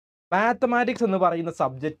Mathematics എന്ന് പറയുന്ന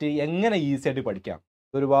subject എങ്ങനെ ഈസി ആയിട്ട് പഠിക്കാം?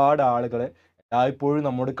 ഒരുപാട് ആളുകൾ എല്ലായ്പ്പോഴും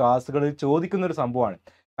നമ്മുടെ ക്ലാസ്സുകളിൽ ചോദിക്കുന്ന ഒരു സംഭവമാണ്.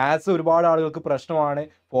 മാത്സ് ഒരുപാട് ആളുകൾക്ക് പ്രശ്നമാണ്.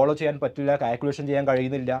 ഫോളോ ചെയ്യാൻ പറ്റില്ല, കാൽക്കുലേഷൻ ചെയ്യാൻ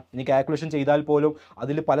കഴിയുന്നില്ല. ഇനി കാൽക്കുലേഷൻ ചെയ്താൽ പോലും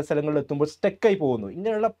അതിൽ പല സ്ഥലങ്ങളിൽ എത്തുമ്പോൾ സ്റ്റക്കായി പോകുന്നു.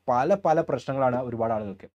 ഇങ്ങനെയുള്ള പല പല പ്രശ്നങ്ങളാണ് ഒരുപാട്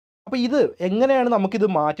ആളുകൾക്ക്. അപ്പോൾ ഇത് എങ്ങനെയാണ് നമുക്കിത്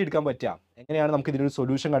മാറ്റിയെടുക്കാൻ പറ്റുക? എങ്ങനെയാണ് നമുക്ക് ഇതിനൊരു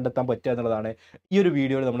സൊല്യൂഷൻ കണ്ടെത്താൻ പറ്റുക എന്നുള്ളതാണ് ഈ ഒരു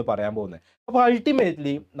വീഡിയോയിൽ നമ്മൾ പറയാൻ പോകുന്നത്. അപ്പോൾ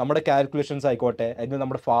അൾട്ടിമേറ്റ്ലി നമ്മുടെ കാൽക്കുലേഷൻസ് ആയിക്കോട്ടെ, അല്ലെങ്കിൽ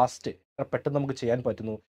നമ്മുടെ ഫാസ്റ്റ് എത്ര പെട്ടെന്ന് നമുക്ക് ചെയ്യാൻ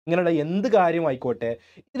പറ്റുന്നു, ഇങ്ങനെയുള്ള എന്ത് കാര്യമായിക്കോട്ടെ,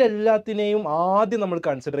 ഇതിലെല്ലാത്തിനെയും ആദ്യം നമ്മൾ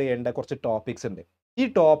കൺസിഡർ ചെയ്യേണ്ട കുറച്ച് ടോപ്പിക്സ് ഉണ്ട്. ഈ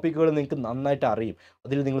ടോപ്പിക്കുകൾ നിങ്ങൾക്ക് നന്നായിട്ട് അറിയും.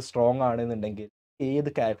 അതിൽ നിങ്ങൾ സ്ട്രോങ് ആണെന്നുണ്ടെങ്കിൽ ഏത്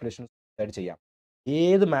കാൽക്കുലേഷനും ആയിട്ട് ചെയ്യാം.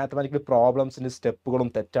 ഏത് മാത്തമാറ്റിക്കൽ പ്രോബ്ലംസിൻ്റെ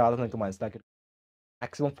സ്റ്റെപ്പുകളും തെറ്റാതെ നിങ്ങൾക്ക് മനസ്സിലാക്കി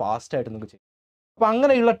മാക്സിമം ഫാസ്റ്റായിട്ട് നിങ്ങൾക്ക് ചെയ്യാം. അപ്പോൾ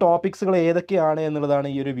അങ്ങനെയുള്ള ടോപ്പിക്സുകൾ ഏതൊക്കെയാണ് എന്നുള്ളതാണ്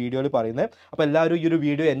ഈ ഒരു വീഡിയോയിൽ പറയുന്നത്. അപ്പോൾ എല്ലാവരും ഈ ഒരു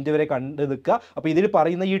വീഡിയോ എൻ്റെ വരെ കണ്ടു നിൽക്കുക. അപ്പോൾ ഇതിൽ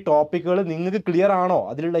പറയുന്ന ഈ ടോപ്പിക്കുകൾ നിങ്ങൾക്ക് ക്ലിയർ ആണോ?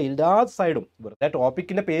 അതിലുള്ള എല്ലാ സൈഡും, വെറുതെ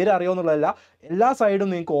ടോപ്പിക്കിൻ്റെ പേര് അറിയോ എന്നുള്ളതല്ല, എല്ലാ സൈഡും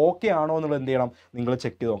നിങ്ങൾക്ക് ഓക്കെ ആണോ എന്നുള്ളത് എന്ത് ചെയ്യണം? നിങ്ങൾ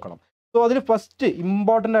ചെക്ക് ചെയ്ത് നോക്കണം. സോ അതിൽ ഫസ്റ്റ്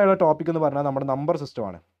ഇമ്പോർട്ടൻ്റ് ആയുള്ള ടോപ്പിക് എന്ന് പറഞ്ഞാൽ നമ്മുടെ നമ്പർ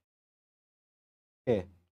സിസ്റ്റമാണ്. ഓക്കെ,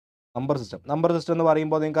 നമ്പർ സിസ്റ്റം എന്ന്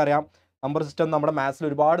പറയുമ്പോൾ നിങ്ങൾക്കറിയാം, നമ്പർ സിസ്റ്റം നമ്മുടെ മാത്സിൽ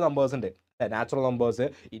ഒരുപാട് നമ്പേഴ്സ് ഉണ്ട്. Natural numbers,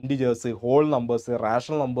 integers, whole numbers,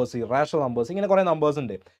 rational numbers, irrational numbers, ഇങ്ങനെ കുറേ നമ്പേഴ്സ്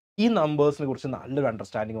ഉണ്ട്. ഈ നമ്പേഴ്സിനെ കുറിച്ച് നല്ലൊരു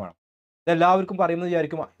അണ്ടർസ്റ്റാൻഡിങ് വേണം. ഇതെല്ലാവർക്കും പറയുന്നത്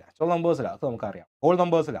വിചാരിക്കും നാച്ചുറൽ നമ്പേഴ്സില്ല, അത് നമുക്കറിയാം, ഹോൾ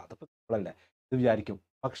നമ്പേഴ്സില്ല, അതിപ്പോൾ സിമ്പിളല്ലേ ഇത് വിചാരിക്കും.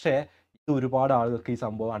 പക്ഷേ ഇത് ഒരുപാട് ആളുകൾക്ക് ഈ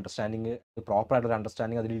സംഭവം അണ്ടർസ്റ്റാൻഡിങ്, പ്രോപ്പറായിട്ടൊരു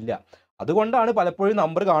അണ്ടർസ്റ്റാൻഡിങ് അതിലില്ല. അതുകൊണ്ടാണ് പലപ്പോഴും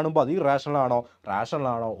നമ്പർ കാണുമ്പോൾ അത് റാഷണൽ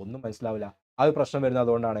ആണോ ഒന്നും മനസ്സിലാവില്ല. ആ ഒരു പ്രശ്നം വരുന്നത്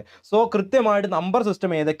അതുകൊണ്ടാണ്. സോ കൃത്യമായിട്ട് നമ്പർ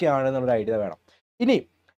സിസ്റ്റം ഏതൊക്കെയാണ് എന്നുള്ളൊരു ഐഡിയ വേണം. ഇനി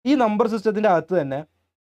ഈ നമ്പർ സിസ്റ്റത്തിൻ്റെ അകത്ത് തന്നെ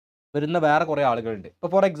വരുന്ന വേറെ കുറേ ആളുകളുണ്ട്. ഇപ്പോൾ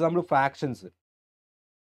ഫോർ എക്സാമ്പിൾ ഫ്രാക്ഷൻസ്,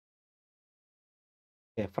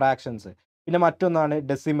 പിന്നെ മറ്റൊന്നാണ്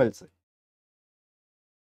ഡെസിമൽസ്.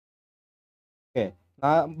 ഓക്കെ,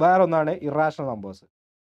 വേറെ ഒന്നാണ് ഇറാഷണൽ നമ്പേഴ്സ്.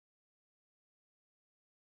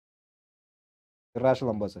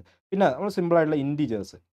 പിന്നെ നമ്മൾ സിമ്പിളായിട്ടുള്ള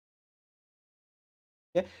ഇൻഡിജേഴ്സ്.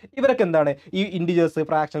 ഇവരൊക്കെ എന്താണ്? ഈ integers,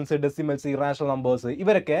 fractions, decimals, irrational numbers,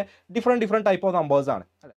 ഇവരൊക്കെ different type of നമ്പേഴ്സാണ്.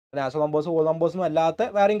 Natural numbers, whole നമ്പേഴ്സൊന്നും അല്ലാത്ത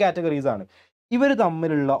വേറെയും കാറ്റഗറീസ് ആണ്. ഇവർ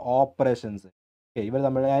തമ്മിലുള്ള ഓപ്പറേഷൻസ്, ഇവർ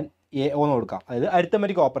തമ്മിൽ ഞാൻ A1 കൊടുക്കാം. അതായത്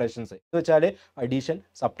അരിത്തമെറ്റിക് ഓപ്പറേഷൻസ് എന്ന് വെച്ചാൽ അഡീഷൻ,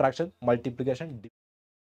 സബ്ട്രാക്ഷൻ, മൾട്ടിപ്ലിക്കേഷൻ,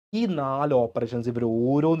 ഈ 4 ഓപ്പറേഷൻസ് ഇവർ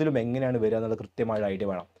ഓരോന്നിലും എങ്ങനെയാണ് വരിക എന്നുള്ള കൃത്യമായ ഐഡിയ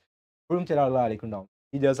വേണം. ഇപ്പോഴും ചില ആളുകൾ ആലോചിക്കുന്നുണ്ടാവും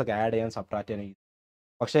ഇൻഡിജേഴ്സൊക്കെ ആഡ് ചെയ്യാൻ, സബ്ട്രാക്ട് ചെയ്യാൻ.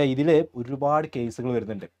 പക്ഷേ ഇതിൽ ഒരുപാട് കേസുകൾ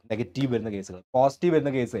വരുന്നുണ്ട്. നെഗറ്റീവ് വരുന്ന കേസുകൾ, പോസിറ്റീവ്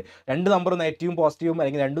വരുന്ന കേസ്, രണ്ട് നമ്പർ നെഗറ്റീവും പോസിറ്റീവും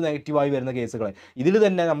അല്ലെങ്കിൽ രണ്ടും നെഗറ്റീവായി വരുന്ന കേസുകൾ, ഇതിൽ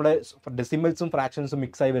തന്നെ നമ്മുടെ ഡെസിമൽസും ഫ്രാക്ഷൻസും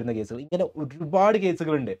മിക്സായി വരുന്ന കേസുകൾ, ഇങ്ങനെ ഒരുപാട്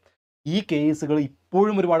കേസുകളുണ്ട്. ഈ കേസുകൾ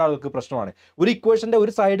ഇപ്പോഴും ഒരുപാട് ആൾക്ക് പ്രശ്നമാണ്. ഒരു ഇക്വേഷൻ്റെ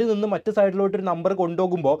ഒരു സൈഡിൽ നിന്ന് മറ്റു സൈഡിലോട്ട് ഒരു നമ്പർ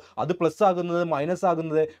കൊണ്ടുപോകുമ്പോൾ അത് പ്ലസ് ആകുന്നത്, മൈനസ്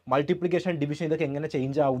ആകുന്നത്, മൾട്ടിപ്ലിക്കേഷൻ, ഡിവിഷൻ, ഇതൊക്കെ എങ്ങനെ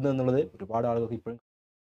ചേഞ്ച് ആവുന്നത് എന്നുള്ളത് ഒരുപാട് ആളുകൾക്ക് ഇപ്പോഴും.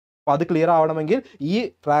 അപ്പോൾ അത് ക്ലിയർ ആവണമെങ്കിൽ ഈ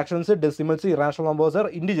fractions, decimals, irrational numbers,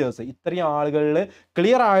 integers, ഇത്രയും ആളുകളിൽ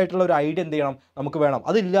ക്ലിയർ ആയിട്ടുള്ള ഒരു ഐഡിയ എന്ത് ചെയ്യണം? നമുക്ക് വേണം.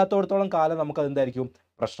 അതില്ലാത്തടത്തോളം കാലം നമുക്ക് അതെന്തായിരിക്കും?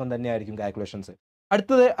 പ്രശ്നം തന്നെയായിരിക്കും കാൽക്കുലേഷൻസ്.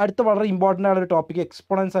 അടുത്ത വളരെ ഇമ്പോർട്ടൻ്റ് ആയ ഒരു ടോപ്പിക്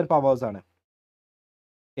എക്സ്പോണൻസ് ആൻഡ് പവേഴ്സ് ആണ്.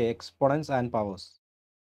 എക്സ്പോണൻസ് ആൻഡ് പവേഴ്സ്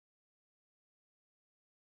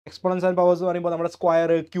എന്ന് പറയുമ്പോൾ നമ്മുടെ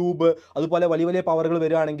സ്ക്വയർ, ക്യൂബ്, അതുപോലെ വലിയ വലിയ പവറുകൾ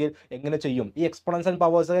വരികയാണെങ്കിൽ എങ്ങനെ ചെയ്യും? ഈ എക്സ്പോണൻസ് ആൻഡ്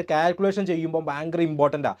പവേഴ്സ് ഒക്കെ കാൽക്കുലേഷൻ ചെയ്യുമ്പോൾ ഭയങ്കര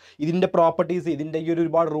ഇമ്പോർട്ടൻ്റാണ്. ഇതിൻ്റെ പ്രോപ്പർട്ടീസ്, ഇതിൻ്റെ ഈ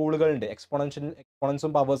ഒരുപാട് റൂളുകളുണ്ട്.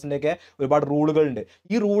 എക്സ്പോണൻസും പവേഴ്സിൻ്റെ ഒക്കെ ഒരുപാട് റൂളുകളുണ്ട്.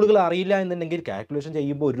 ഈ റൂളുകൾ അറിയില്ല എന്നുണ്ടെങ്കിൽ കാൽക്കുലേഷൻ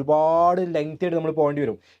ചെയ്യുമ്പോൾ ഒരുപാട് ലെങ്തി ആയിട്ട് നമ്മൾ പോകേണ്ടി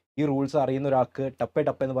വരും. ഈ റൂൾസ് അറിയുന്ന ഒരാൾക്ക്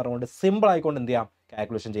ടപ്പ് എന്ന് പറഞ്ഞുകൊണ്ട് സിമ്പിൾ ആയിക്കൊണ്ട് എന്ത് ചെയ്യാം?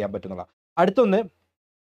 കാൽക്കുലേഷൻ ചെയ്യാൻ പറ്റുന്നതാണ്. അടുത്തൊന്ന്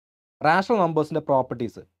rational നമ്പേഴ്സിൻ്റെ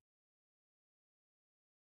properties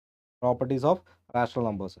of rational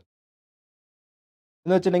numbers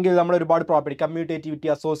എന്ന് വെച്ചിട്ടുണ്ടെങ്കിൽ നമ്മൾ ഒരുപാട് പ്രോപ്പർട്ടി, കമ്മ്യൂട്ടേറ്റിവിറ്റി,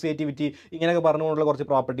 അസോസിയേറ്റിവിറ്റി, ഇങ്ങനെയൊക്കെ പറഞ്ഞുകൊണ്ടുള്ള കുറച്ച്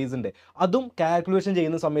പ്രോപ്പർട്ടീസ് ഉണ്ട്. അതും കാൽക്കുലേഷൻ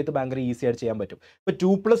ചെയ്യുന്ന സമയത്ത് ഭയങ്കര ഈസി ആയിട്ട് ചെയ്യാൻ പറ്റും. ഇപ്പോൾ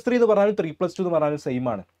 2+3 എന്ന് പറഞ്ഞാലും 3+2 എന്ന് പറഞ്ഞാലും സെയിം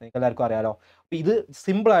ആണ്. നിങ്ങൾക്ക് എല്ലാവർക്കും അറിയാലോ. അപ്പോൾ ഇത്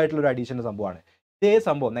സിമ്പിൾ ആയിട്ടുള്ള ഒരു അഡീഷൻ്റെ സംഭവമാണ്. ഇതേ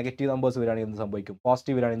സംഭവം നെഗറ്റീവ് നമ്പേഴ്സ് വരികയാണെങ്കിൽ എന്ത് സംഭവിക്കും?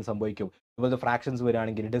 പോസിറ്റീവ് വരികയാണെങ്കിൽ എന്ത് സംഭവിക്കും? ഇതുപോലത്തെ ഫ്രാക്ഷൻസ്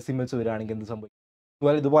വരികയാണെങ്കിൽ, ഡെസിമൽസ് വരികയാണെങ്കിൽ എന്ത് സംഭവിക്കും?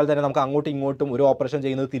 ഇതുപോലെ തന്നെ നമുക്ക് അങ്ങോട്ടും ഇങ്ങോട്ടും ഒരു ഓപ്പറേഷൻ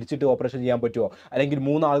ചെയ്യുന്നത് തിരിച്ചിട്ട് ഓപ്പറേഷൻ ചെയ്യാൻ പറ്റുമോ? അല്ലെങ്കിൽ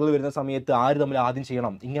 3 ആളുകൾ വരുന്ന സമയത്ത് ആര് തമ്മിൽ ആദ്യം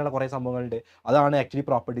ചെയ്യണം? ഇങ്ങനെയുള്ള കുറേ സംഭവങ്ങളുണ്ട്. അതാണ് actually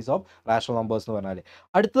properties of rational numbers എന്ന് പറഞ്ഞാൽ.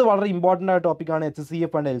 അടുത്തത് വളരെ ഇമ്പോർട്ടൻ്റ് ആയ ടോപ്പിക്കാണ്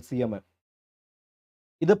HCF ആൻഡ് LCM.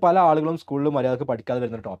 ഇത് പല ആളുകളും സ്കൂളിൽ മര്യാദക്ക് പഠിക്കാതെ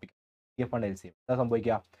വരുന്ന ടോപ്പിക്. HCF ആൻഡ് LCM എന്താ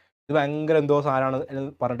സംഭവിക്കുക? ഇത് ഭയങ്കര എന്തോ സാധനമാണ്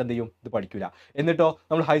എന്ന് പറഞ്ഞിട്ട് എന്ത് ചെയ്യും? ഇത് പഠിക്കില്ല. എന്നിട്ടോ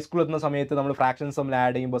നമ്മൾ ഹൈസ്കൂളിൽ എത്തുന്ന സമയത്ത് നമ്മൾ ഫ്രാക്ഷൻസ് നമ്മൾ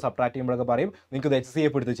ആഡ് ചെയ്യുമ്പോൾ, സബ്ട്രാക്ട് ചെയ്യുമ്പോഴൊക്കെ പറയും നിങ്ങൾക്ക് ഇത്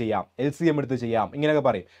HCF എടുത്ത് ചെയ്യാം, LCM എടുത്ത് ചെയ്യാം, ഇങ്ങനെയൊക്കെ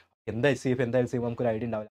പറയും. എന്താ HCF, എന്താ LCM നമുക്കൊരു ഐഡിയ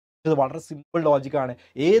ഉണ്ടാവില്ല. ഇത് വളരെ സിമ്പിൾ ലോജിക്കാണ്.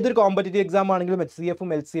 ഏതൊരു കോമ്പറ്റേറ്റീവ് എക്സാം ആണെങ്കിലും HCF ഉം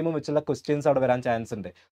LCM ഉം വെച്ചുള്ള ക്വസ്റ്റ്യൻസ് അവിടെ വരാൻ ചാൻസ് ഉണ്ട്.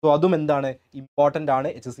 സോ അതും എന്താണ്? ഇമ്പോർട്ടൻ്റ് ആണ്.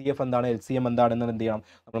 HCF എന്താണ്, LCM എന്താണെന്ന് എന്ത് ചെയ്യണം?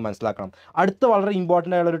 നമ്മൾ മനസ്സിലാക്കണം. അടുത്ത വളരെ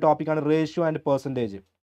ഇമ്പോർട്ടൻ്റ് ആയുള്ള ഒരു ടോപ്പിക്കാണ് റേഷ്യോ ആൻഡ്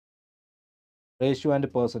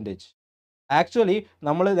പെർസെൻറ്റേജ്. ആക്ച്വലി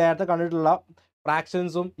നമ്മൾ നേരത്തെ കണ്ടിട്ടുള്ള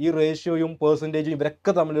ഫ്രാക്ഷൻസും ഈ റേഷ്യോയും പെർസെൻറ്റേജും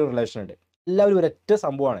ഇവരൊക്കെ തമ്മിലൊരു റിലേഷൻ ഉണ്ട്. എല്ലാവരും ഒരൊറ്റ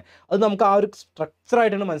സംഭവമാണ്. അത് നമുക്ക് ആ ഒരു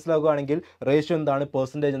സ്ട്രക്ചറായിട്ടാണ് മനസ്സിലാക്കുകയാണെങ്കിൽ റേഷ്യോ എന്താണ്,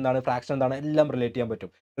 പെർസെൻറ്റേജ് എന്താണ്, ഫ്രാക്ഷൻ എന്താണ് എല്ലാം റിലേറ്റ് ചെയ്യാൻ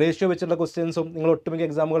പറ്റും. റേഷ്യോ വെച്ചിട്ടുള്ള ക്വസ്റ്റ്യൻസും നിങ്ങൾ ഒട്ടുമിക്ക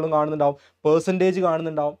എക്സാമുകളിലും കാണുന്നുണ്ടാവും, പെർസെൻറ്റേജ്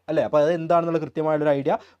കാണുന്നുണ്ടാവും അല്ലേ. അപ്പോൾ അത് എന്താണെന്നുള്ള കൃത്യമായിട്ടുള്ള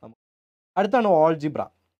ഐഡിയ. അടുത്താണ് ഓൾജിബ്ര.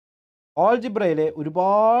 ഓൾജിബ്രയിലെ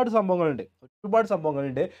ഒരുപാട്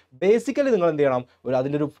സംഭവങ്ങളുണ്ട്. ബേസിക്കലി നിങ്ങൾ എന്ത് ചെയ്യണം,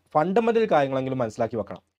 അതിൻ്റെ ഒരു ഫണ്ടമെൻ്റൽ കാര്യങ്ങളെങ്കിലും മനസ്സിലാക്കി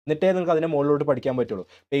വെക്കണം. എന്നിട്ടേ നിങ്ങൾക്ക് അതിനെ മുകളിലോട്ട് പഠിക്കാൻ പറ്റുള്ളൂ.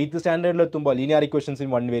 8th സ്റ്റാൻഡേർഡിൽ എത്തുമ്പോൾ ലീനിയർ ഇക്വേഷൻസ് ഇൻ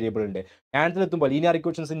 1 വേരിയബിൾ ഉണ്ട്. 9th എത്തുമ്പോൾ ലീനിയർ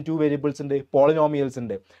ഇക്വേഷൻസ് ഇൻ 2 വേരിയബിൾസ് ഉണ്ട്, പോളിനോമിയൽസ്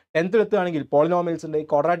ഉണ്ട്. 10th എത്തുകയാണെങ്കിൽ പോളിനോമിയൽസ് ഉണ്ട്,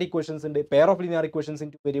 ക്വാഡ്രാറ്റിക് ഇക്വേഷൻസ് ഉണ്ട്, pair of linear equations in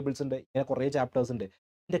 2 variables ഉണ്ട്. ഇങ്ങനെ കുറേ ചാപ്റ്റേഴ്സ് ഉണ്ട്.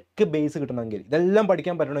 ഇതൊക്കെ ബേസ് കിട്ടണമെങ്കിൽ, ഇതെല്ലാം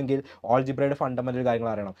പഠിക്കാൻ പറ്റണമെങ്കിൽ ഓൾജിബ്രയുടെ ഫണ്ടമെൻ്റൽ കാര്യങ്ങൾ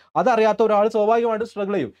അറിയണം. അതറിയാത്ത ഒരാൾ സ്വാഭാവികമായിട്ട്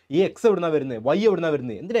സ്ട്രഗിൾ ചെയ്യും. ഈ എക്സ് എവിടുന്ന വരുന്നത്, വൈ എവിടുന്ന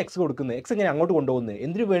വരുന്നത്, എന്തിനാ എക്സ് കൊടുക്കുന്നത്, എക്സ് എങ്ങനെ അങ്ങോട്ട് കൊണ്ടുപോകുന്നത്,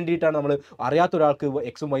 എന്തിനു വേണ്ടിയിട്ടാണ് നമ്മൾ അറിയാത്ത ഒരാൾക്ക്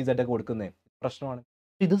എക്സും വൈ സെഡ് ഒക്കെ കൊടുക്കുന്നത്, പ്രശ്നമാണ്.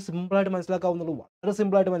 ഇത് സിമ്പിളായിട്ട് മനസ്സിലാക്കാവുന്നുള്ളൂ, വളരെ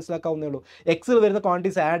സിമ്പിളായിട്ട് മനസ്സിലാക്കാവുന്നേ ഉള്ളൂ. എക്സിൽ വരുന്ന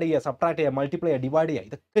ക്വാണ്ടിറ്റീസ് ആഡ് ചെയ്യുക, സബ്ട്രാക്ട് ചെയ്യുക, മൾട്ടിപ്ലൈ ചെയ്യുക, ഡിവൈഡ് ചെയ്യുക,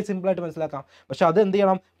 ഇതൊക്കെ സിമ്പിളായിട്ട് മനസ്സിലാക്കാം. പക്ഷെ അത് എന്ത്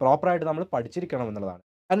ചെയ്യണം, പ്രോപ്പറായിട്ട് നമ്മൾ പഠിച്ചിരിക്കണം എന്നുള്ളതാണ്.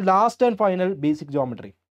 And last and final basic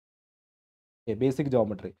geometry.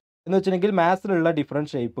 എന്ന് വെച്ചിട്ടുണ്ടെങ്കിൽ മാത്സിലുള്ള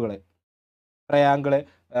ഡിഫറെൻറ്റ് ഷേപ്പുകൾ, ട്രയാങ്കിള്,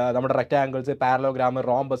 നമ്മുടെ rectangles, parallelogram,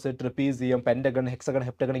 rhombus, trapezium, pentagon, hexagon,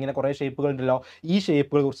 heptagon, ഇങ്ങനെ കുറേ ഷേപ്പുകൾ ഉണ്ടല്ലോ. ഈ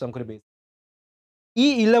ഷേപ്പുകളെ കുറിച്ച് നമുക്കൊരു ബേസ്. ഈ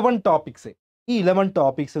 11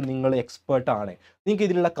 ടോപ്പിക്സ് നിങ്ങൾ എക്സ്പേർട്ടാണ്, നിങ്ങൾക്ക്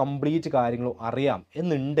ഇതിലുള്ള കംപ്ലീറ്റ് കാര്യങ്ങളും അറിയാം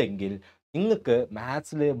എന്നുണ്ടെങ്കിൽ നിങ്ങൾക്ക്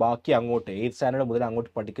മാത്സിൽ ബാക്കി അങ്ങോട്ട് 8th സ്റ്റാൻഡേർഡ് മുതൽ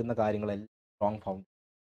അങ്ങോട്ട് പഠിക്കുന്ന കാര്യങ്ങളെല്ലാം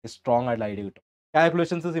സ്ട്രോങ് ആയിട്ടുള്ള ഐഡിയ കിട്ടും.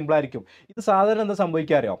 കാൽക്കുലേഷൻസ് സിമ്പിൾ ആയിരിക്കും. ഇത് സാധാരണ എന്താ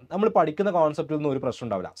സംഭവിക്കുക അറിയാം, നമ്മൾ പഠിക്കുന്ന കോൺസെപ്റ്റിൽ ഒന്നും ഒരു പ്രശ്നം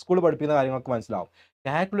ഉണ്ടാവില്ല, സ്കൂളിൽ പഠിപ്പിക്കുന്ന കാര്യങ്ങളൊക്കെ മനസ്സിലാവും.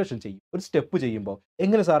 കാൽക്കുലേഷൻ ചെയ്യും, ഒരു സ്റ്റെപ്പ് ചെയ്യുമ്പോൾ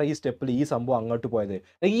എങ്ങനെ സാറേ ഈ സ്റ്റെപ്പിൽ ഈ സംഭവം അങ്ങോട്ട് പോയത്,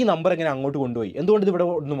 ഈ നമ്പർ എങ്ങനെ അങ്ങോട്ട് കൊണ്ടുപോയി, എന്തുകൊണ്ട് ഇത് ഇവിടെ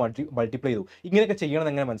ഒന്ന് മൾട്ടിപ്ലൈ ചെയ്തു, ഇങ്ങനെയൊക്കെ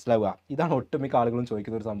ചെയ്യണമെന്ന് എങ്ങനെ മനസ്സിലാവുക? ഇതാണ് ഒട്ടുമിക്ക ആളുകളും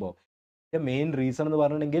ചോദിക്കുന്ന ഒരു സംഭവം. മെയിൻ റീസൺ എന്ന്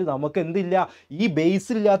പറഞ്ഞിട്ടുണ്ടെങ്കിൽ നമുക്ക് എന്തില്ല, ഈ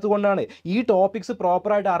ബേസ് ഇല്ലാത്തത് കൊണ്ടാണ്, ഈ ടോപ്പിക്സ്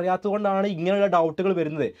പ്രോപ്പറായിട്ട് അറിയാത്തത് കൊണ്ടാണ് ഇങ്ങനെയുള്ള ഡൗട്ടുകൾ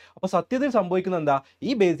വരുന്നത്. അപ്പോൾ സത്യത്തിൽ സംഭവിക്കുന്നത് എന്താ,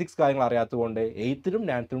 ഈ ബേസിക്സ് കാര്യങ്ങൾ അറിയാത്തത് കൊണ്ട് 8th,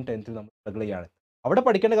 9th, 10th നമ്മൾ സ്ട്രഗിൾ ചെയ്യാണ്. അവിടെ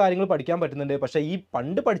പഠിക്കേണ്ട കാര്യങ്ങൾ പഠിക്കാൻ പറ്റുന്നുണ്ട്, പക്ഷേ ഈ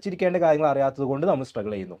പണ്ട് പഠിച്ചിരിക്കേണ്ട കാര്യങ്ങൾ അറിയാത്തത് കൊണ്ട് നമ്മൾ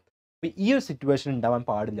സ്ട്രഗിൾ ചെയ്യുന്നു. അപ്പോൾ ഈ ഒരു സിറ്റുവേഷൻ ഉണ്ടാവാൻ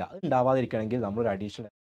പാടില്ല. അത് ഉണ്ടാവാതിരിക്കണമെങ്കിൽ നമ്മളൊരു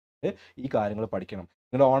അഡീഷണൽ ഈ കാര്യങ്ങൾ പഠിക്കണം.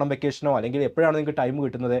 നിങ്ങളുടെ ഓണം വെക്കേഷനോ അല്ലെങ്കിൽ എപ്പോഴാണ് നിങ്ങൾക്ക് ടൈം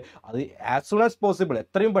കിട്ടുന്നത്, അത് ആസ് സൂൺ ആസ് പോസിബിൾ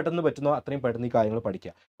എത്രയും പെട്ടെന്ന് പറ്റുന്നോ അത്രയും പെട്ടെന്ന് ഈ കാര്യങ്ങൾ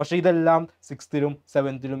പഠിക്കുക. പക്ഷേ ഇതെല്ലാം 6th,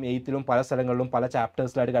 7th, 8th പല സ്ഥലങ്ങളിലും പല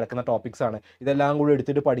ചാപ്റ്റേഴ്സിലായിട്ട് കിടക്കുന്ന ടോപ്പിക്സ് ആണ്. ഇതെല്ലാം കൂടി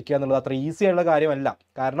എടുത്തിട്ട് പഠിക്കുക എന്നുള്ളത് അത്ര ഈസി ആയിട്ടുള്ള കാര്യമല്ല.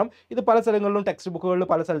 കാരണം ഇത് പല സ്ഥലങ്ങളിലും ടെക്സ്റ്റ് ബുക്കുകളിൽ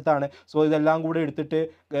പല സ്ഥലത്താണ്. സോ ഇതെല്ലാം കൂടി എടുത്തിട്ട്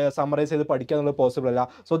സമ്മറൈസ് ചെയ്ത് പഠിക്കുക എന്നുള്ളത് പോസിബിൾ അല്ല.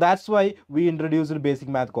 So that's why V introduced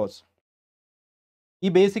basic math course. ഈ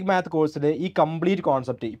ബേസിക് മാത്ത് കോഴ്സിൽ ഈ കംപ്ലീറ്റ്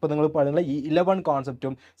കോൺസെപ്റ്റ്, ഇപ്പോൾ നിങ്ങൾ പറയുന്ന ഈ 11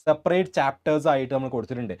 കോൺസെപ്റ്റും സെപ്പറേറ്റ് ചാപ്റ്റേഴ്സ് ആയിട്ട് നമ്മൾ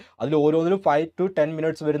കൊടുത്തിട്ടുണ്ട്. അതിൽ ഓരോന്നിലും 5 to 10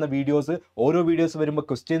 minutes വരുന്ന വീഡിയോസ്, ഓരോ വീഡിയോസ് വരുമ്പോൾ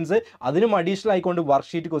ക്വസ്റ്റ്യൻസ്, അതിനും അഡീഷണൽ ആയിക്കൊണ്ട്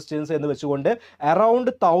വർക്ക്ഷീറ്റ് ക്വസ്റ്റ്യൻസ് എന്ന് വെച്ചുകൊണ്ട്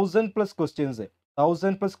അറൗണ്ട്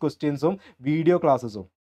 1000+ ക്വസ്റ്റ്യൻസും വീഡിയോ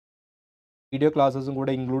ക്ലാസ്സസും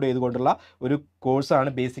കൂടെ ഇൻക്ലൂഡ് ചെയ്തുകൊണ്ടുള്ള ഒരു കോഴ്സാണ്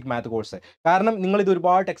ബേസിക് മാത്ത് കോഴ്സ്. കാരണം നിങ്ങളിത്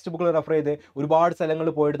ഒരുപാട് ടെക്സ്റ്റ് ബുക്കുകൾ റെഫർ ചെയ്ത് ഒരുപാട്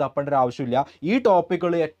സ്ഥലങ്ങളിൽ പോയിട്ട് തപ്പേണ്ട ഒരു ആവശ്യമില്ല. ഈ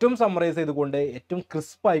ടോപ്പിക്കുകൾ ഏറ്റവും സമ്മറൈസ് ചെയ്തുകൊണ്ട് ഏറ്റവും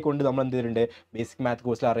ക്രിസ്പ് ആയിക്കൊണ്ട് നമ്മൾ എന്ത് ചെയ്തിട്ടുണ്ട്, ബേസിക് മാത്ത്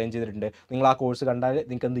കോഴ്സിൽ അറേഞ്ച് ചെയ്തിട്ടുണ്ട്. നിങ്ങൾ ആ കോഴ്സ് കണ്ടാൽ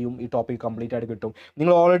നിങ്ങൾക്ക് എന്ത് ചെയ്യും, ഈ ടോപ്പിക് കംപ്ലീറ്റ് ആയിട്ട് കിട്ടും.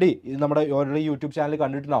 നിങ്ങൾ ഓൾറെഡി യൂട്യൂബ് ചാനൽ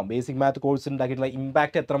കണ്ടിട്ടുണ്ടാവും ബേസിക് മാത്ത് കോഴ്സ് ഉണ്ടാക്കിയിട്ടുള്ള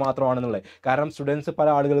ഇമ്പാക്റ്റ് എത്രമാത്രമാണെന്നുള്ളത്. കാരണം സ്റ്റുഡൻസ് പല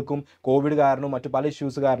ആളുകൾക്കും കോവിഡ് കാരണവും മറ്റു പല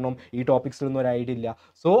ഇഷ്യൂസ് കാരണവും ഈ ടോപ്പിക്സിലൊന്നും ഒരു ഐഡിയ ഇല്ല.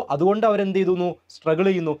 സോ അതുകൊണ്ട് അവരെന്ത് ചെയ്യുന്നു, സ്ട്രഗിൾ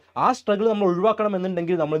ചെയ്യുന്നു. ആ സ്ട്രഗിൾ നമ്മൾ ഒഴിവാക്കണം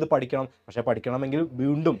എന്നുണ്ടെങ്കിൽ നമ്മളിത് പഠിക്കണം. പക്ഷേ പഠിക്കണമെങ്കിൽ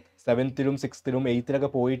വീണ്ടും 7th, 6th, 8th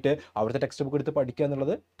പോയിട്ട് അവിടുത്തെ ടെക്സ്റ്റ് ബുക്ക് എടുത്ത് പഠിക്കുക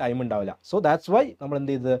എന്നുള്ളത് ടൈം ഉണ്ടാവില്ല. സോ ദാറ്റ്സ് വൈ നമ്മൾ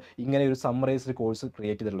എന്ത് ചെയ്തത്, ഇങ്ങനെ ഒരു സമ്മറൈസ്ഡ് കോഴ്സ്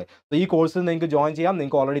ക്രിയേറ്റ് ചെയ്തിട്ടുള്ളത്. സോ ഈ കോഴ്സിൽ നിങ്ങൾക്ക് ജോയിൻ ചെയ്യാം.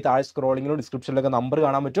 നിങ്ങൾക്ക് ഓൾറെഡി താഴെ സ്ക്രോളിങ്ങിലും ഡിസ്ക്രിപ്ഷനിലൊക്കെ നമ്പർ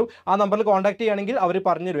കാണാൻ പറ്റും. ആ നമ്പറിൽ കോൺടാക്ട് ചെയ്യുകയാണെങ്കിൽ അവർ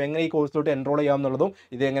പറഞ്ഞുതരും എങ്ങനെ ഈ കോഴ്സിലോട്ട് എൻറോൾ ചെയ്യാം എന്നുള്ളതും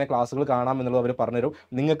ഇത് എങ്ങനെ ക്ലാസ്സുകൾ കാണാം എന്നുള്ളതും അവർ പറഞ്ഞുതരും.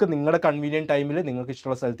 നിങ്ങൾക്ക് നിങ്ങളുടെ കൺവീനിയൻറ്റ് ടൈമിൽ നിങ്ങൾക്ക്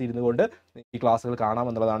ഇഷ്ടമുള്ള സ്ഥലത്ത് ഇരുന്നു കൊണ്ട് ഈ ക്ലാസ്സുകൾ കാണാം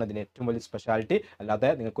എന്നുള്ളതാണ് ഇതിന് ഏറ്റവും വലിയ സ്പെഷ്യാലിറ്റി.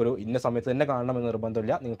 അല്ലാതെ നിങ്ങൾക്കൊരു ഇന്ന സമയത്ത് തന്നെ കാണണമെന്ന്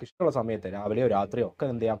നിർബന്ധമില്ല. നിങ്ങൾക്ക് ഇഷ്ടമുള്ള സമയത്ത് രാവിലെയോ രാത്രിയോ ഒക്കെ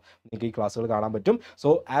എന്ത് ചെയ്യാം, നിങ്ങൾക്ക് ഈ ക്ലാസ്സുകൾ കാണാൻ പറ്റും. So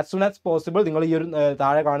as soon as possible നിങ്ങൾ ഈ ഒരു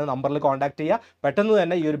താഴെ കാണുന്ന നമ്പറിൽ കോൺടാക്ട് ചെയ്യുക. പെട്ടെന്ന്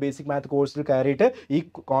തന്നെ ഈ ഒരു ബേസിക് മാത്ത് കോഴ്സിൽ കയറിയിട്ട് ഈ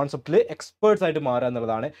കോൺസെപ്റ്റിൽ എക്സ്പേർട്സ് ആയിട്ട് മാറുക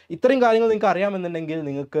എന്നുള്ളതാണ്. ഇത്രയും കാര്യങ്ങൾ നിങ്ങൾക്ക് അറിയാമെന്നുണ്ടെങ്കിൽ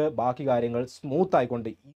നിങ്ങൾക്ക് ബാക്കി കാര്യങ്ങൾ സ്മൂത്ത് ആയിക്കൊണ്ട്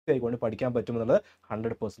ഈസി ആയിക്കൊണ്ട് പഠിക്കാൻ പറ്റുമെന്നുള്ളത്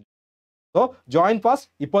 100%. So join fast.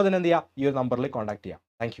 ഇപ്പോൾ തന്നെ എന്ത് ചെയ്യുക, ഈ ഒരു നമ്പറിൽ കോൺടാക്ട് ചെയ്യുക.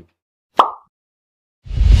 Thank you.